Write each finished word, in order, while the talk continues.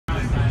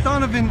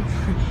Donovan,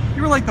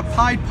 you were like the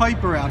Pied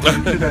Piper out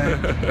here today.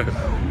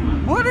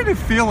 What did it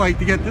feel like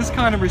to get this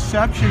kind of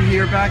reception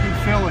here back in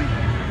Philly?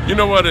 You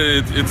know what?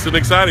 It's an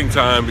exciting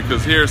time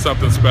because here's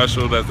something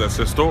special that's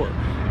historic.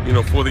 You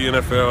know, for the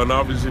NFL and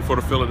obviously for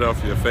the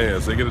Philadelphia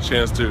fans, they get a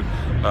chance to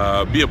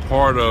be a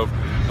part of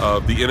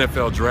the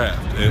NFL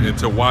draft and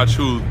to watch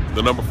who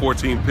the number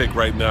 14 pick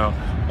right now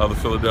of the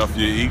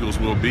Philadelphia Eagles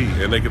will be.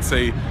 And they could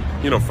say,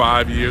 you know,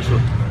 5 years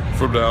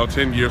from now,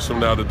 10 years from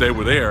now, that they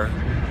were there,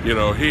 you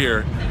know,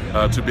 here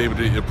to be able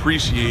to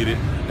appreciate it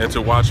and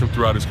to watch him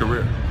throughout his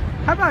career.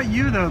 How about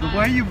you, though, the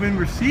way you've been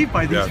received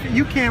by these? Yeah.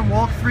 You can't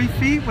walk 3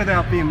 feet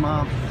without being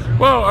mobbed.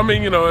 Well, I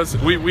mean, you know,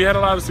 we had a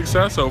lot of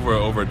success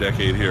over a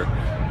decade here.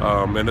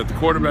 And at the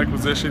quarterback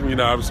position, you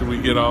know, obviously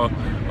we get all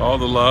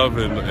the love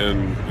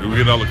and we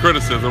get all the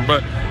criticism,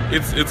 but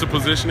it's a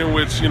position in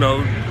which, you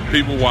know,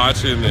 people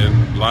watch and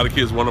a lot of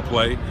kids want to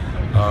play.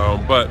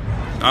 But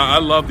I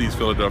love these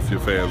Philadelphia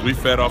fans. We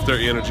fed off their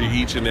energy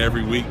each and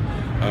every week.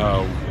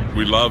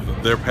 We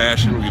love their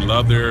passion. We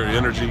love their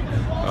energy.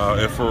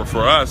 And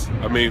for us,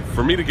 I mean,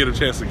 for me to get a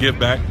chance to give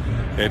back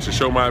and to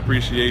show my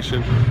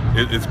appreciation,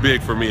 it's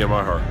big for me in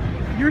my heart.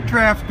 Your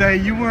draft day,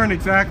 you weren't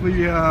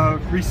exactly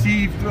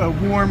received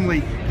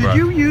warmly. Did Right.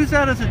 you use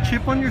that as a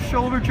chip on your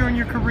shoulder during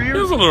your career? It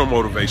was a little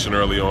motivation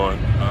early on,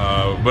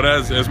 but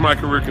as my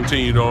career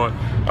continued on,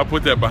 I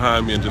put that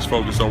behind me and just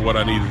focused on what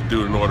I needed to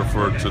do in order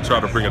to try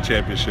to bring a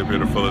championship here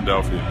to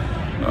Philadelphia.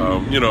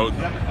 You know,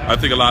 I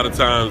think a lot of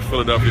times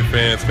Philadelphia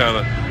fans kind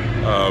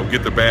of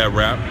get the bad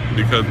rap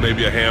because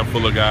maybe a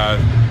handful of guys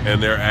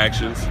and their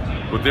actions,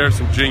 but there are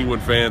some genuine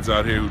fans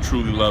out here who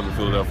truly love the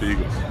Philadelphia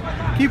Eagles.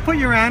 Can you put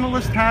your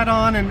analyst hat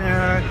on and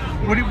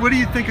what do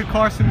you think of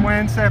Carson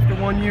Wentz after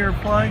 1 year of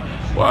play?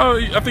 Well,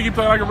 I think he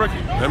played like a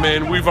rookie. I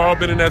mean, we've all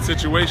been in that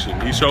situation.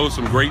 He showed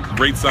some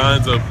great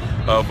signs of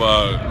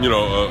you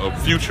know, a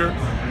future.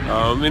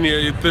 And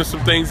there's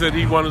some things that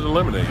he wanted to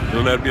eliminate,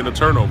 and that being the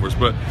turnovers.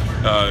 But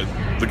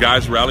the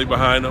guys rally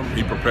behind him.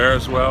 He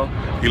prepares well.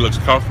 He looks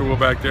comfortable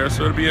back there.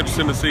 So it'll be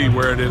interesting to see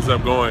where it ends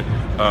up going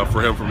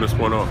for him from this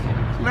point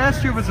on.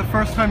 Last year was the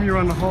first time you were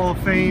on the Hall of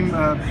Fame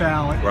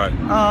ballot. Right.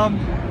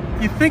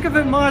 You think of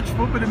it much?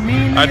 What would it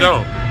mean? I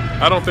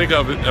don't think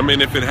of it. I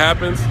mean, if it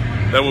happens,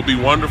 that would be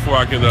wonderful.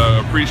 I can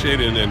appreciate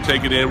it and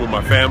take it in with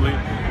my family.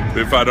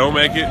 But if I don't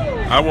make it,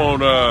 I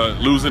won't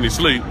lose any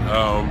sleep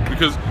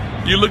because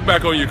you look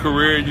back on your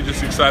career, you're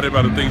just excited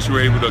about the things you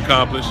were able to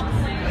accomplish.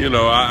 You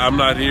know, I'm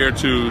not here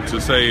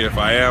to say if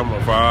I am or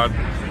if I,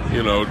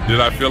 you know, did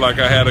I feel like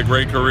I had a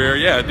great career?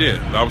 Yeah, I did.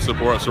 I was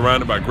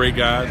surrounded by great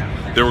guys.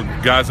 There were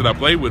guys that I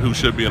played with who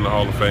should be in the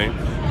Hall of Fame.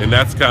 And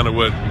that's kind of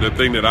the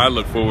thing that I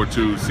look forward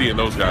to, seeing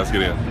those guys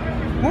get in.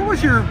 What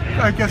was your,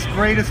 I guess,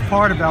 greatest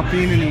part about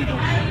being an Eagle?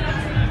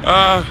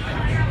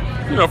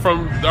 You know,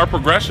 from our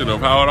progression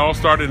of how it all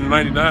started in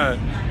 '99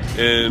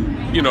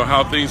 and, you know,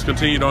 how things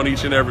continued on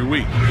each and every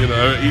week, you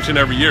know, each and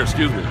every year,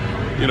 excuse me.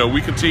 You know,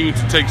 we continue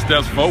to take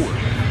steps forward.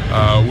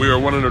 We are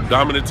one of the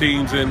dominant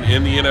teams in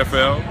the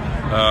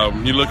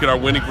NFL. You look at our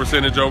winning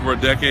percentage over a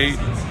decade,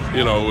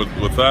 you know,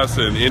 with us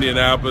and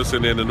Indianapolis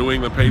and then the New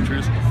England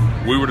Patriots.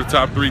 We were the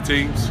top 3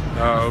 teams,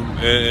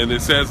 and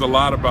it says a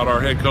lot about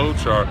our head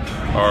coach, our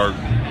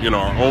you know,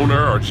 our owner,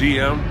 our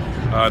GM,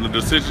 and the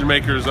decision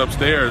makers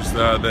upstairs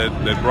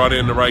that brought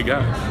in the right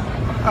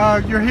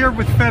guys. You're here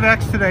with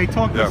FedEx today.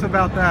 Talk to us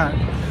about that.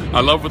 I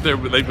love what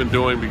they've been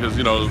doing because,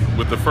 you know,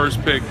 with the first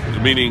pick,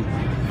 meaning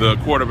the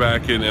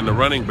quarterback and the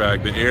running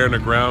back, the air and the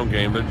ground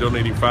game, they're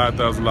donating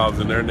 $5,000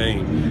 in their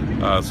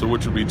name, so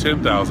which would be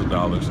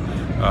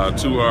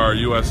 $10,000 to our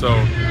USO,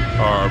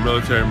 our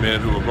military men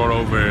who are going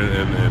over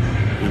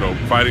and you know,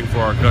 fighting for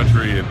our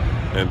country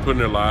and putting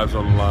their lives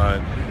on the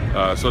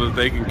line, so that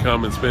they can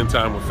come and spend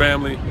time with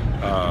family,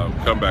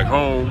 come back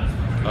home,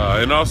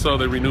 and also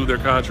they renew their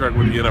contract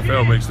with the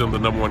NFL, makes them the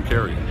 #1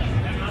 carrier.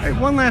 Hey,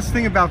 one last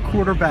thing about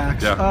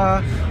quarterbacks.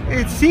 Yeah.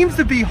 It seems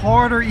to be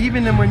harder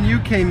even than when you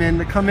came in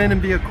to come in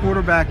and be a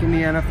quarterback in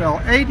the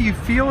NFL. Do you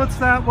feel it's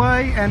that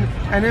way?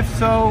 And if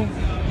so,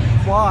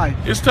 why?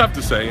 It's tough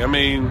to say. I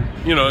mean,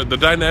 you know, the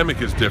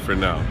dynamic is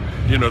different now.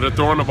 You know, they're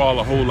throwing the ball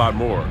a whole lot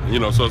more. You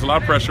know, so it's a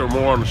lot of pressure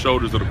more on the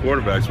shoulders of the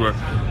quarterbacks where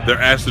they're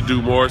asked to do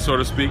more, so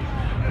to speak.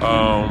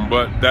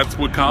 But that's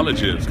what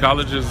college is.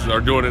 Colleges are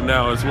doing it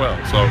now as well.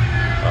 So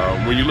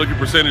when you look at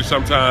percentage,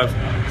 sometimes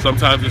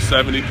it's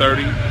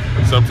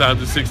 70-30,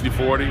 sometimes it's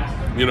 60-40.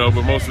 You know,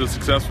 but most of the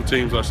successful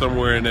teams are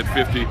somewhere in that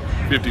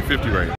 50-50 range.